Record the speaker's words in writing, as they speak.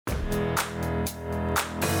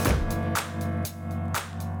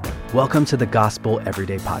Welcome to the Gospel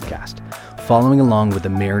Everyday Podcast, following along with the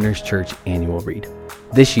Mariners Church annual read.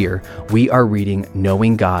 This year, we are reading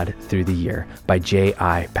Knowing God Through the Year by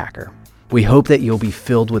J.I. Packer. We hope that you'll be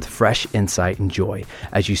filled with fresh insight and joy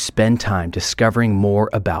as you spend time discovering more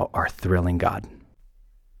about our thrilling God.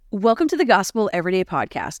 Welcome to the Gospel Everyday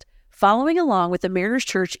Podcast, following along with the Mariners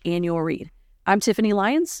Church annual read. I'm Tiffany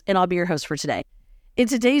Lyons, and I'll be your host for today. In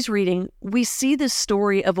today's reading, we see the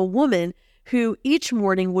story of a woman who each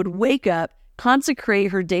morning would wake up,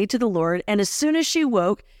 consecrate her day to the Lord, and as soon as she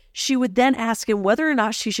woke, she would then ask him whether or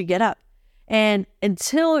not she should get up. And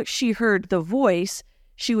until she heard the voice,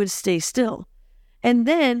 she would stay still. And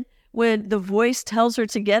then when the voice tells her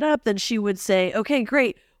to get up, then she would say, okay,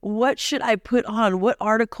 great. What should I put on? What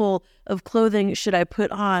article of clothing should I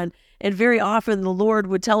put on? And very often the Lord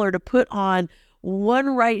would tell her to put on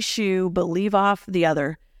one right shoe, but leave off the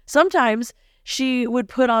other. Sometimes she would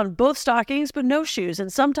put on both stockings, but no shoes.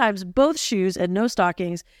 And sometimes both shoes and no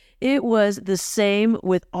stockings. It was the same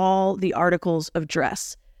with all the articles of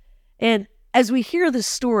dress. And as we hear this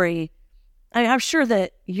story, I'm sure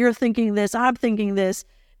that you're thinking this, I'm thinking this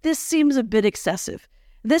seems a bit excessive.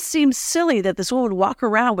 This seems silly that this woman would walk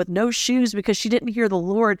around with no shoes because she didn't hear the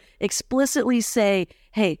Lord explicitly say,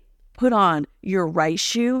 hey, put on your right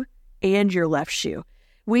shoe and your left shoe.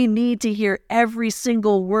 We need to hear every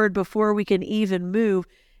single word before we can even move.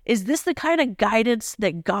 Is this the kind of guidance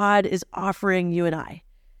that God is offering you and I?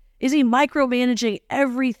 Is he micromanaging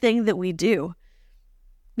everything that we do?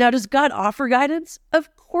 Now, does God offer guidance?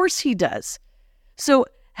 Of course he does. So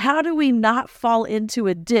how do we not fall into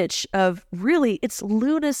a ditch of really, it's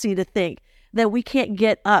lunacy to think that we can't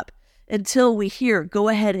get up until we hear, go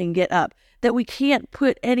ahead and get up, that we can't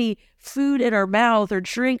put any food in our mouth or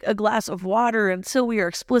drink a glass of water until we are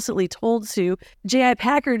explicitly told to. J.I.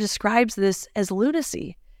 Packer describes this as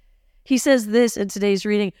lunacy. He says this in today's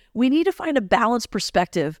reading: we need to find a balanced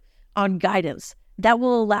perspective on guidance that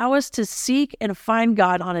will allow us to seek and find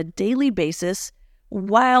God on a daily basis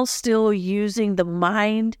while still using the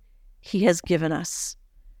mind he has given us.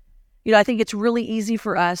 You know, I think it's really easy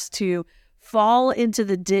for us to fall into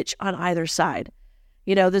the ditch on either side.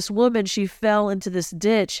 You know, this woman, she fell into this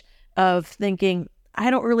ditch of thinking, I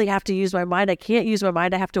don't really have to use my mind. I can't use my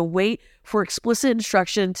mind. I have to wait for explicit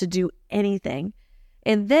instruction to do anything.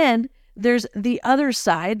 And then there's the other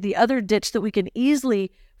side, the other ditch that we can easily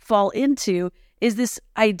fall into is this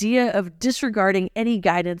idea of disregarding any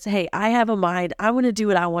guidance. Hey, I have a mind. I want to do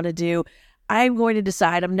what I want to do. I'm going to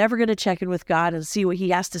decide. I'm never going to check in with God and see what he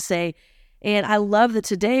has to say. And I love that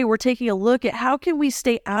today we're taking a look at how can we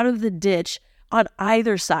stay out of the ditch on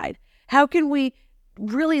either side? How can we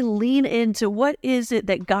really lean into what is it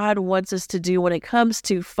that God wants us to do when it comes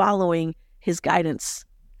to following his guidance?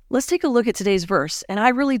 Let's take a look at today's verse. And I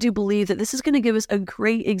really do believe that this is going to give us a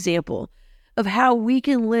great example of how we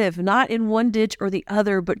can live not in one ditch or the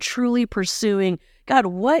other, but truly pursuing, God,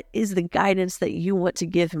 what is the guidance that you want to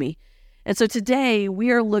give me? And so today we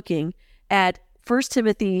are looking at 1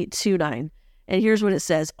 Timothy 2:9. And here's what it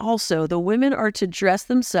says. Also, the women are to dress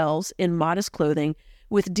themselves in modest clothing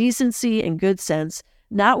with decency and good sense,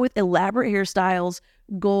 not with elaborate hairstyles,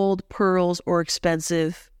 gold, pearls, or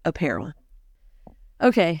expensive apparel.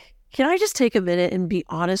 Okay, can I just take a minute and be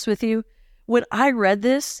honest with you? When I read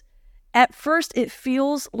this, at first it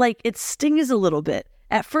feels like it stings a little bit.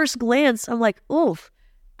 At first glance, I'm like, oof,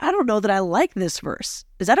 I don't know that I like this verse.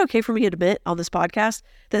 Is that okay for me to admit on this podcast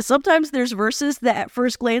that sometimes there's verses that at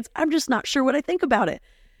first glance, I'm just not sure what I think about it.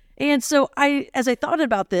 And so as I thought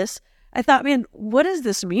about this, I thought, man, what does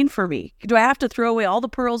this mean for me? Do I have to throw away all the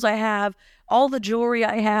pearls I have, all the jewelry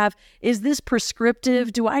I have? Is this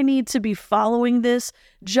prescriptive? Do I need to be following this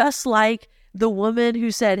just like the woman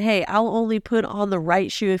who said, hey, I'll only put on the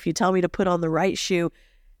right shoe if you tell me to put on the right shoe?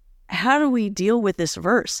 How do we deal with this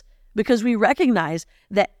verse? Because we recognize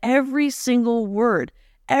that every single word,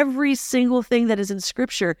 every single thing that is in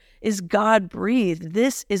Scripture is God-breathed.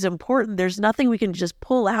 This is important. There's nothing we can just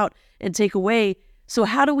pull out and take away. So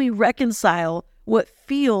how do we reconcile what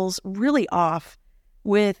feels really off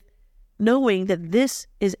with knowing that this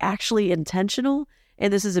is actually intentional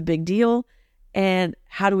and this is a big deal? And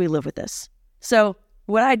how do we live with this? So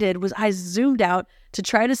what I did was I zoomed out to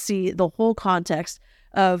try to see the whole context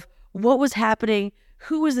of what was happening.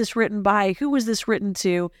 Who was this written by? Who was this written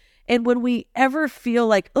to? And when we ever feel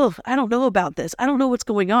like, oh, I don't know about this, I don't know what's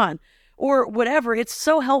going on, or whatever, it's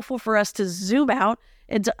so helpful for us to zoom out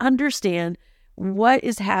and to understand what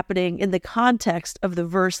is happening in the context of the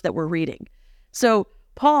verse that we're reading. So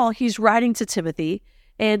Paul, he's writing to Timothy,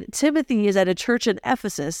 and Timothy is at a church in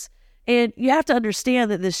Ephesus. And you have to understand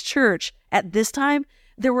that this church at this time,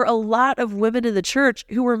 there were a lot of women in the church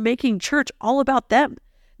who were making church all about them.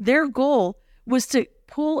 Their goal was to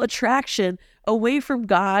pull attraction away from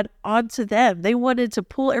God onto them. They wanted to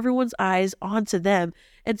pull everyone's eyes onto them.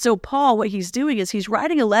 And so Paul, what he's doing is he's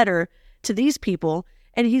writing a letter to these people,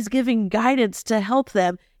 and he's giving guidance to help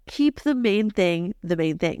them keep the main thing the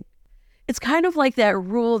main thing. It's kind of like that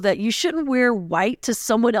rule that you shouldn't wear white to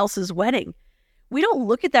someone else's wedding. We don't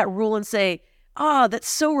look at that rule and say, that's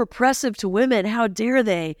so repressive to women. How dare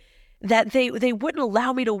they? That they wouldn't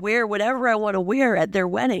allow me to wear whatever I want to wear at their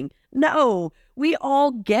wedding. No, we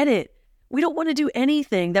all get it. We don't want to do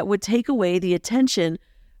anything that would take away the attention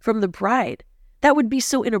from the bride. That would be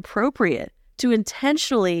so inappropriate to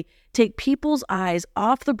intentionally take people's eyes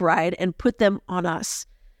off the bride and put them on us.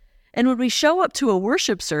 And when we show up to a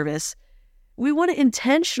worship service, we want to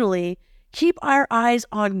intentionally keep our eyes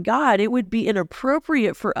on God. It would be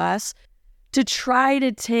inappropriate for us to try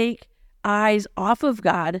to take eyes off of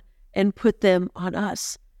God and put them on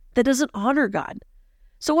us. That doesn't honor God.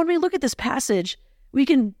 So when we look at this passage, we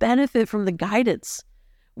can benefit from the guidance.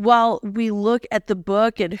 While we look at the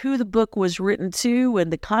book and who the book was written to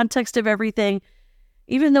and the context of everything,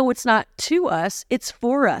 even though it's not to us, it's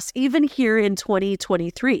for us, even here in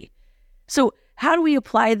 2023. So how do we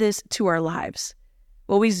apply this to our lives?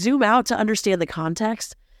 Well, we zoom out to understand the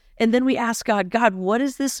context, and then we ask God, what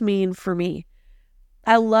does this mean for me?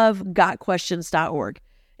 I love gotquestions.org,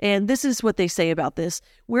 and this is what they say about this.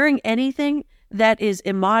 Wearing anything that is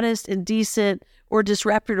immodest, indecent, or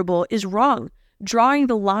disreputable is wrong. Drawing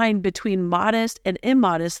the line between modest and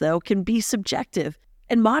immodest, though, can be subjective,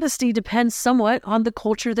 and modesty depends somewhat on the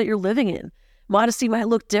culture that you're living in. Modesty might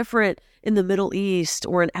look different in the Middle East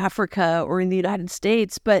or in Africa or in the United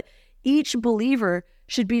States, but each believer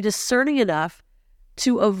should be discerning enough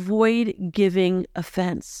to avoid giving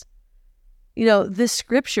offense. This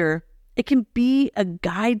scripture, it can be a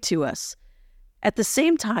guide to us. At the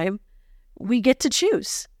same time, we get to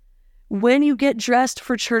choose. When you get dressed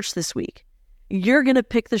for church this week, you're going to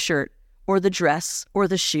pick the shirt or the dress or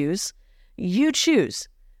the shoes. You choose.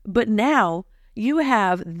 But now you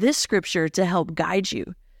have this scripture to help guide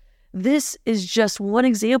you. This is just one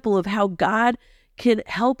example of how God can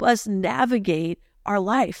help us navigate our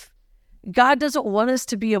life. God doesn't want us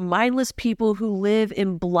to be a mindless people who live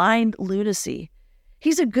in blind lunacy.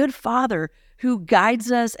 He's a good father who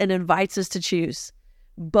guides us and invites us to choose.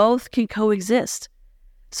 Both can coexist.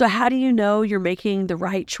 So how do you know you're making the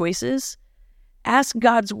right choices? Ask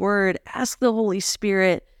God's word. Ask the Holy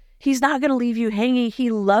Spirit. He's not going to leave you hanging.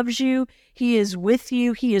 He loves you. He is with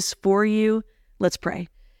you. He is for you. Let's pray.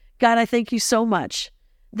 God, I thank you so much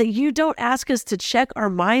that you don't ask us to check our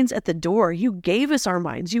minds at the door. You gave us our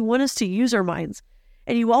minds. You want us to use our minds.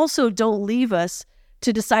 And you also don't leave us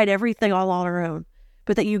to decide everything all on our own,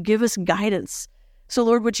 but that you give us guidance. So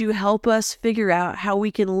Lord, would you help us figure out how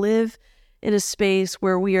we can live in a space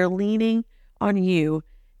where we are leaning on you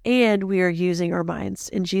and we are using our minds.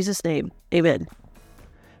 In Jesus' name, amen.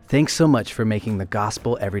 Thanks so much for making the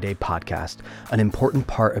Gospel Everyday podcast an important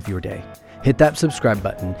part of your day. Hit that subscribe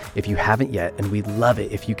button if you haven't yet, and we'd love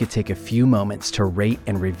it if you could take a few moments to rate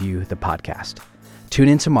and review the podcast. Tune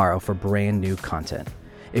in tomorrow for brand new content.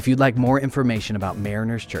 If you'd like more information about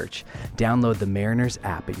Mariners Church, download the Mariners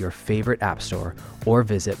app at your favorite app store or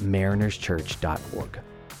visit marinerschurch.org.